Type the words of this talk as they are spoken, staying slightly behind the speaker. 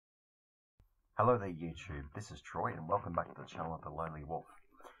Hello there YouTube, this is Troy and welcome back to the channel of The Lonely Wolf.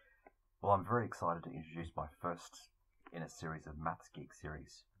 Well, I'm very excited to introduce my first in a series of Maths Geek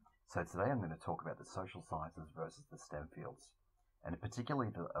series. So today I'm going to talk about the social sciences versus the STEM fields, and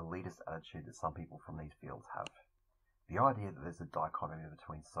particularly the elitist attitude that some people from these fields have. The idea that there's a dichotomy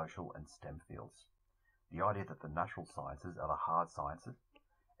between social and STEM fields. The idea that the natural sciences are the hard sciences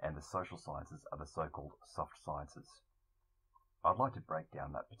and the social sciences are the so-called soft sciences. I'd like to break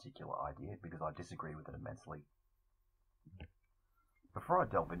down that particular idea because I disagree with it immensely. Before I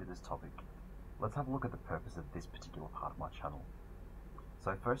delve into this topic, let's have a look at the purpose of this particular part of my channel.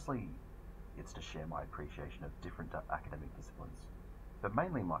 So firstly, it's to share my appreciation of different academic disciplines. But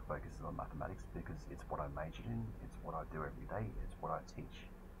mainly my focus is on mathematics because it's what I majored in, it's what I do every day, it's what I teach.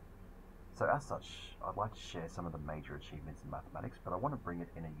 So as such, I'd like to share some of the major achievements in mathematics, but I want to bring it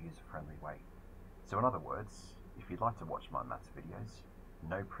in a user-friendly way. So in other words, if you'd like to watch my maths videos,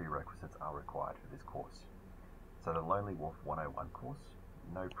 no prerequisites are required for this course. So the Lonely Wolf 101 course,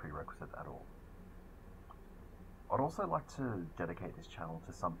 no prerequisites at all. I'd also like to dedicate this channel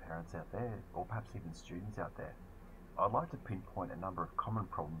to some parents out there, or perhaps even students out there. I'd like to pinpoint a number of common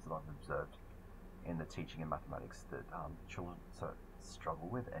problems that I've observed in the teaching of mathematics that children struggle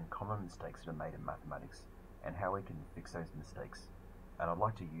with, and common mistakes that are made in mathematics, and how we can fix those mistakes. And I'd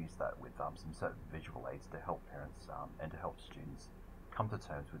like to use that with some certain visual aids to help parents and to help students come to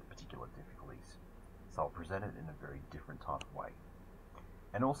terms with particular difficulties. So I'll present it in a very different type of way.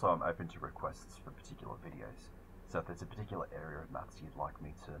 And also I'm open to requests for particular videos. So if there's a particular area of maths you'd like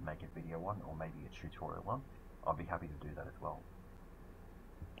me to make a video on, or maybe a tutorial on, I'll be happy to do that as well.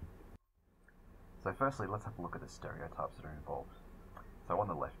 So firstly, let's have a look at the stereotypes that are involved. So on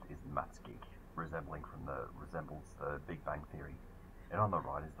the left is the maths geek, resembles the Big Bang Theory. And on the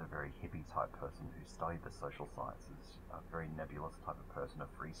right is the very hippie type person who studied the social sciences, a very nebulous type of person, a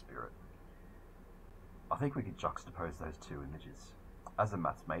free spirit. I think we could juxtapose those two images. As a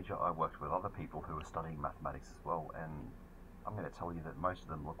maths major, I worked with other people who were studying mathematics as well, and I'm going to tell you that most of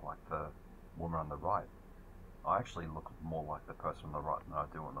them look like the woman on the right. I actually look more like the person on the right than I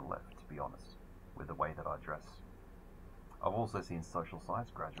do on the left, to be honest, with the way that I dress. I've also seen social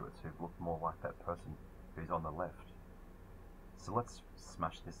science graduates who've looked more like that person who's on the left. So let's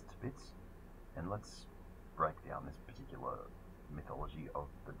smash this to bits, and let's break down this particular mythology of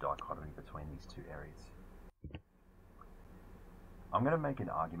the dichotomy between these two areas. I'm going to make an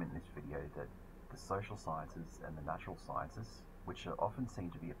argument in this video that the social sciences and the natural sciences, which are often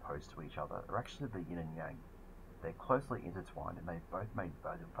seen to be opposed to each other, are actually the yin and yang. They're closely intertwined, and they've both made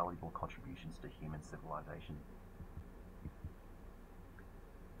valuable contributions to human civilization.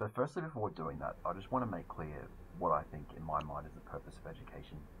 But firstly, before doing that, I just want to make clear what I think in my mind is the purpose of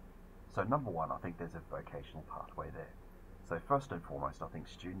education. So number one, I think there's a vocational pathway there. So first and foremost, I think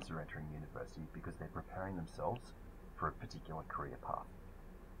students are entering university because they're preparing themselves for a particular career path.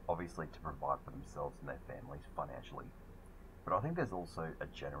 Obviously to provide for themselves and their families financially. But I think there's also a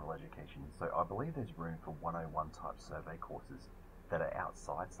general education. So I believe there's room for 101 type survey courses that are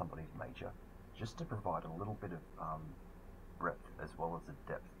outside somebody's major, just to provide a little bit of breadth as well as a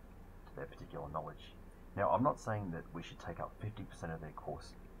depth to their particular knowledge. Now, I'm not saying that we should take up 50% of their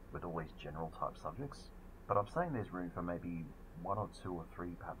course with all these general type subjects, but I'm saying there's room for maybe 1 or 2 or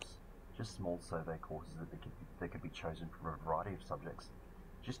 3 perhaps just small survey courses that could be chosen from a variety of subjects,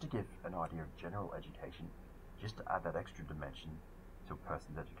 just to give an idea of general education, just to add that extra dimension to a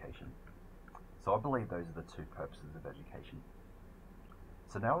person's education. So I believe those are the two purposes of education.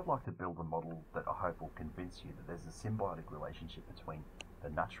 So now I'd like to build a model that I hope will convince you that there's a symbiotic relationship between the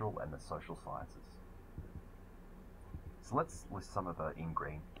natural and the social sciences. So let's list some of in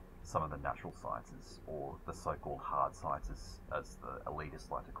green, some of the natural sciences, or the so-called hard sciences, as the elitists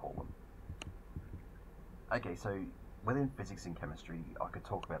like to call them. Okay, so within physics and chemistry, I could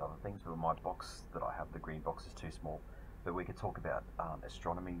talk about other things, but my box that I have, the green box, is too small. But we could talk about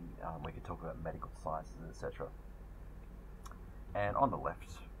astronomy, we could talk about medical sciences, etc. And on the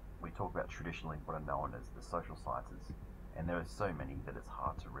left, we talk about traditionally what are known as the social sciences. And there are so many that it's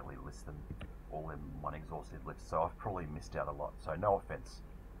hard to really list them all in one exhaustive list. So I've probably missed out a lot. So no offense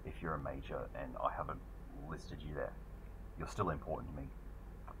if you're a major and I haven't listed you there. You're still important to me.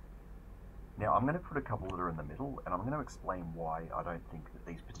 Now I'm going to put a couple that are in the middle, and I'm going to explain why I don't think that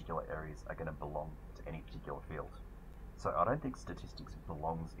these particular areas are going to belong to any particular field. So I don't think statistics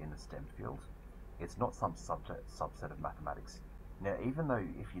belongs in the STEM field. It's not some subset of mathematics. Now, even though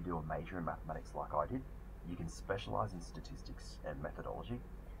if you do a major in mathematics like I did, you can specialize in statistics and methodology.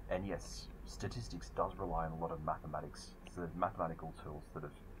 And yes, statistics does rely on a lot of mathematics. So there's mathematical tools that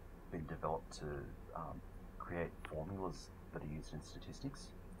have been developed to create formulas that are used in statistics.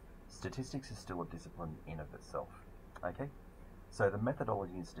 statistics is still a discipline in of itself. Okay? So the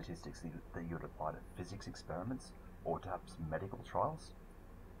methodology in statistics that you would apply to physics experiments or perhaps medical trials,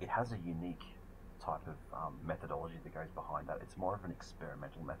 it has a unique type of methodology that goes behind that. It's more of an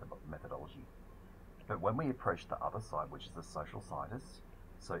experimental methodology. But when we approach the other side, which is the social scientists,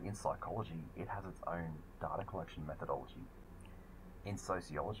 so in psychology, it has its own data collection methodology. In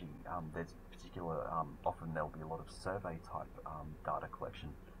sociology, there's particular, often there'll be a lot of survey type data collection,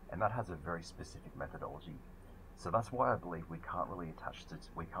 and that has a very specific methodology. So that's why I believe we can't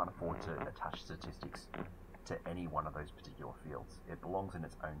afford to attach statistics to any one of those particular fields. It belongs in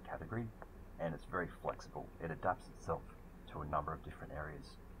its own category, and it's very flexible. It adapts itself to a number of different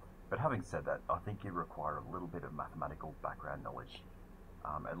areas. But having said that, I think you require a little bit of mathematical background knowledge,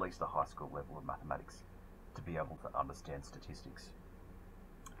 at least a high school level of mathematics, to be able to understand statistics.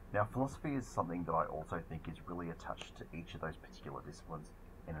 Now, philosophy is something that I also think is really attached to each of those particular disciplines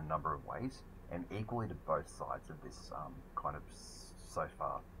in a number of ways, and equally to both sides of this so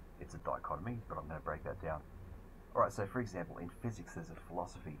far, it's a dichotomy, but I'm going to break that down. Alright, so for example, in physics there's a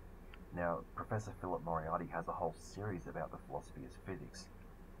philosophy. Now, Professor Philip Moriarty has a whole series about the philosophy of physics,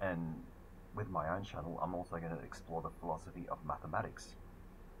 and with my own channel, I'm also going to explore the philosophy of mathematics.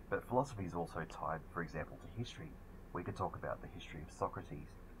 But philosophy is also tied, for example, to history. We could talk about the history of Socrates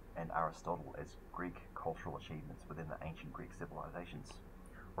and Aristotle as Greek cultural achievements within the ancient Greek civilizations.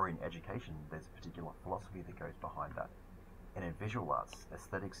 Or in education, there's a particular philosophy that goes behind that. And in visual arts,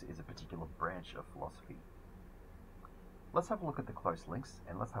 aesthetics is a particular branch of philosophy. Let's have a look at the close links,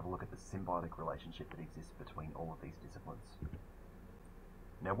 and let's have a look at the symbiotic relationship that exists between all of these disciplines.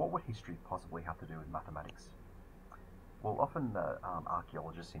 Now, what would history possibly have to do with mathematics? Well, often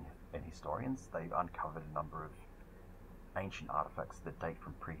archaeologists and historians, they've uncovered a number of ancient artifacts that date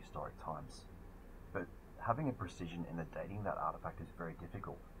from prehistoric times. But having a precision in the dating that artifact is very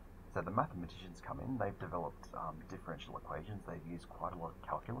difficult. So the mathematicians come in, they've developed differential equations, they've used quite a lot of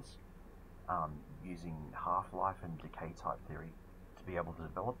calculus, using half-life and decay type theory to be able to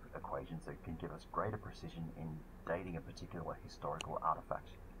develop equations that can give us greater precision in dating a particular historical artifact.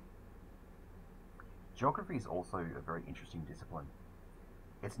 Geography is also a very interesting discipline.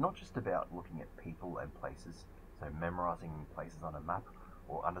 It's not just about looking at people and places, so memorizing places on a map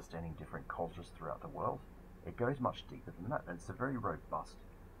or understanding different cultures throughout the world. It goes much deeper than that, and it's a very robust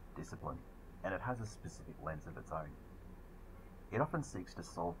discipline, and it has a specific lens of its own. It often seeks to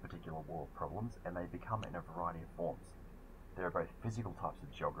solve particular world problems, and they become in a variety of forms. There are both physical types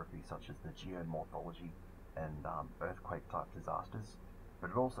of geography, such as the geomorphology and earthquake-type disasters, but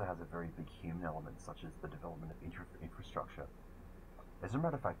it also has a very big human element, such as the development of infrastructure. As a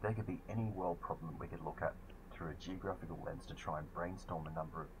matter of fact, there could be any world problem we could look at through a geographical lens to try and brainstorm a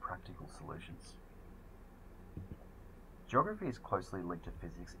number of practical solutions. Geography is closely linked to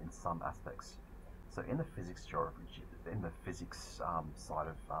physics in some aspects. So in the physics side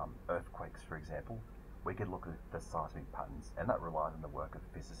of earthquakes, for example, we could look at the seismic patterns, and that relies on the work of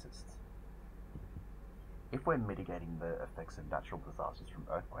physicists. If we're mitigating the effects of natural disasters from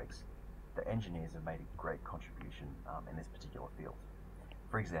earthquakes, the engineers have made a great contribution in this particular field.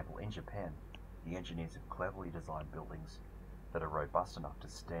 For example, in Japan, the engineers have cleverly designed buildings that are robust enough to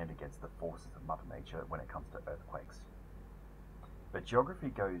stand against the forces of Mother Nature when it comes to earthquakes. But geography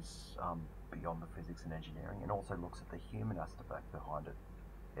goes beyond the physics and engineering and also looks at the human aspect behind it.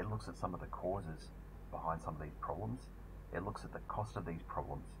 It looks at some of the causes behind some of these problems. It looks at the cost of these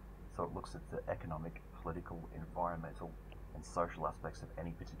problems. So it looks at the economic, political, environmental, and social aspects of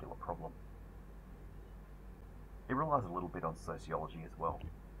any particular problem. It relies a little bit on sociology as well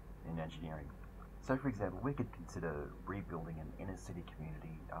in engineering. So for example, we could consider rebuilding an inner city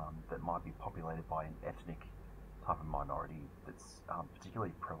community that might be populated by an ethnic type of minority that's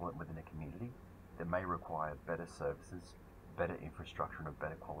particularly prevalent within a community that may require better services, better infrastructure, and a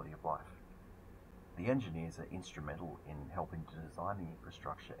better quality of life. The engineers are instrumental in helping to design the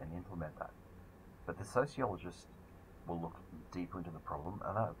infrastructure and implement that. But the sociologists will look deeper into the problem,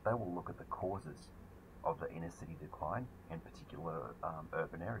 and they will look at the causes of the inner city decline in particular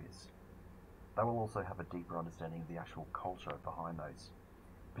urban areas. They will also have a deeper understanding of the actual culture behind those.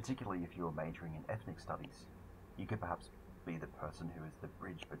 Particularly if you're majoring in ethnic studies, you could perhaps be the person who is the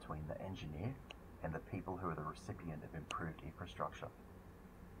bridge between the engineer and the people who are the recipient of improved infrastructure.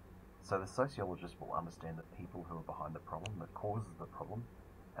 So the sociologists will understand the people who are behind the problem, the causes of the problem,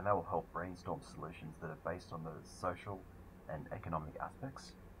 and they will help brainstorm solutions that are based on the social and economic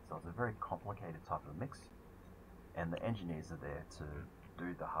aspects. So it's a very complicated type of mix, and the engineers are there to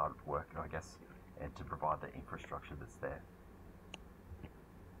do the hard work, I guess, and to provide the infrastructure that's there.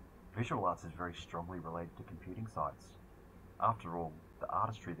 Visual arts is very strongly related to computing science. After all, the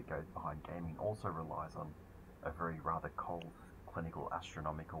artistry that goes behind gaming also relies on a very rather cold, clinical,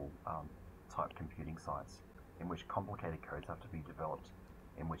 astronomical type computing science, in which complicated codes have to be developed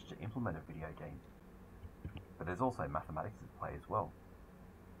in which to implement a video game. But there's also mathematics at play as well.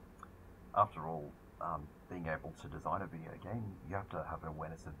 After all, being able to design a video game, you have to have an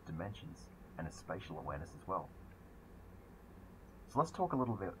awareness of dimensions and a spatial awareness as well. So let's talk a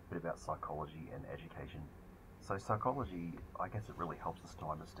little bit about psychology and education. So psychology, I guess it really helps us to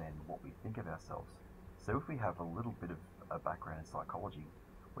understand what we think of ourselves. So if we have a little bit of a background in psychology,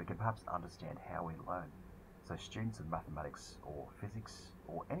 we can perhaps understand how we learn. So students of mathematics or physics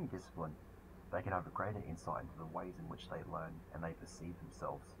or any discipline, they can have a greater insight into the ways in which they learn and they perceive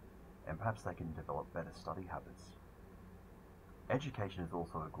themselves, and perhaps they can develop better study habits. Education is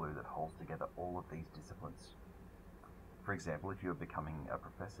also a glue that holds together all of these disciplines. For example, if you're becoming a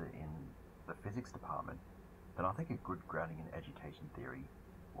professor in the physics department, then I think a good grounding in education theory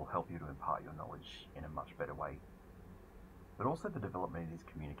will help you to impart your knowledge in a much better way. But also the development of these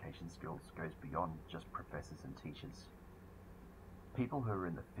communication skills goes beyond just professors and teachers. People who are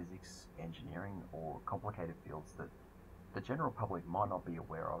in the physics, engineering, or complicated fields that the general public might not be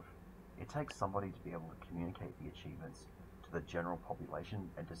aware of, it takes somebody to be able to communicate the achievements to the general population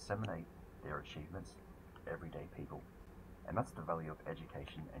and disseminate their achievements to everyday people. And that's the value of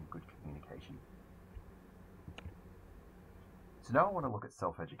education and good communication. So now I want to look at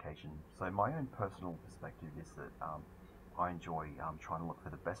self-education. So my own personal perspective is that I enjoy trying to look for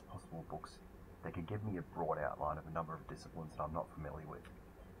the best possible books that can give me a broad outline of a number of disciplines that I'm not familiar with.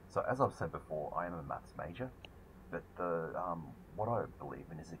 So as I've said before, I am a maths major, but what I believe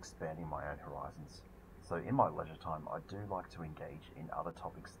in is expanding my own horizons. So in my leisure time, I do like to engage in other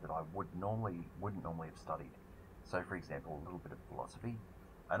topics that I wouldn't normally have studied. So for example, a little bit of philosophy,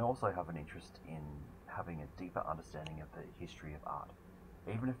 and also have an interest in having a deeper understanding of the history of art.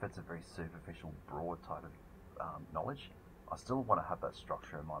 Even if it's a very superficial, broad type of knowledge, I still want to have that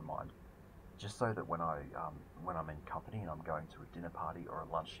structure in my mind, just so that when I'm in company and I'm going to a dinner party or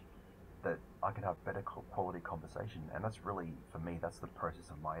a lunch, that I can have better quality conversation. And that's really, for me, that's the process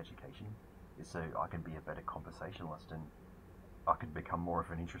of my education, is so I can be a better conversationalist and I can become more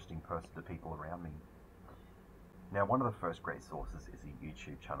of an interesting person to people around me. Now, one of the first great sources is a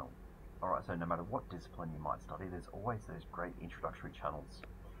YouTube channel. Alright, so no matter what discipline you might study, there's always those great introductory channels.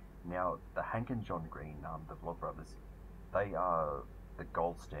 Now, the Hank and John Green, the Vlog Brothers, they are the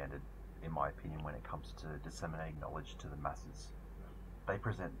gold standard, in my opinion, when it comes to disseminating knowledge to the masses. They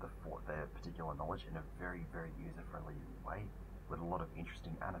present their particular knowledge in a very, very user-friendly way, with a lot of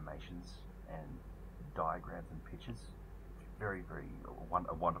interesting animations and diagrams and pictures. Very,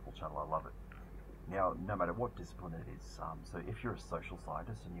 a wonderful channel. I love it. Now, no matter what discipline it is, so if you're a social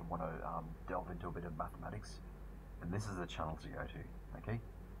scientist and you want to delve into a bit of mathematics, then this is the channel to go to, okay?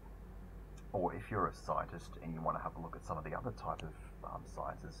 Or if you're a scientist and you want to have a look at some of the other type of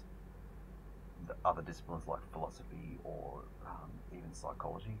sciences, the other disciplines like philosophy or even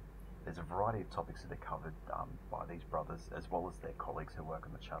psychology, there's a variety of topics that are covered by these brothers as well as their colleagues who work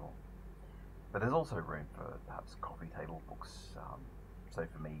on the channel. But there's also room for perhaps coffee table books. So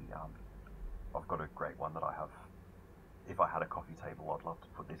for me, I've got a great one that I have. If I had a coffee table, I'd love to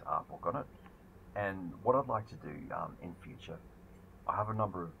put this art book on it. And what I'd like to do in future, I have a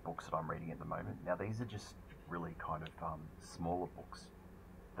number of books that I'm reading at the moment. Now these are just really kind of smaller books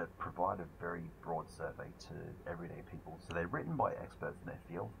that provide a very broad survey to everyday people. So they're written by experts in their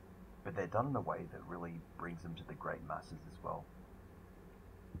field, but they're done in a way that really brings them to the great masses as well.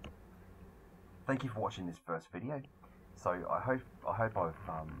 Thank you for watching this first video. So I hope I've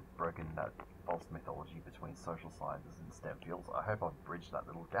broken that false mythology between social sciences and STEM fields. I hope I've bridged that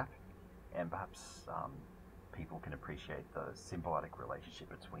little gap, and perhaps people can appreciate the symbiotic relationship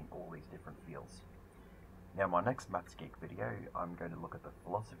between all these different fields. Now, my next Maths Geek video, I'm going to look at the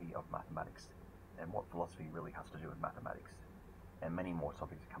philosophy of mathematics and what philosophy really has to do with mathematics, and many more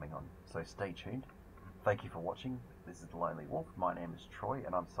topics coming on. So stay tuned. Thank you for watching. This is The Lonely Wolf. My name is Troy,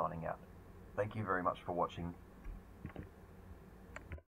 and I'm signing out. Thank you very much for watching.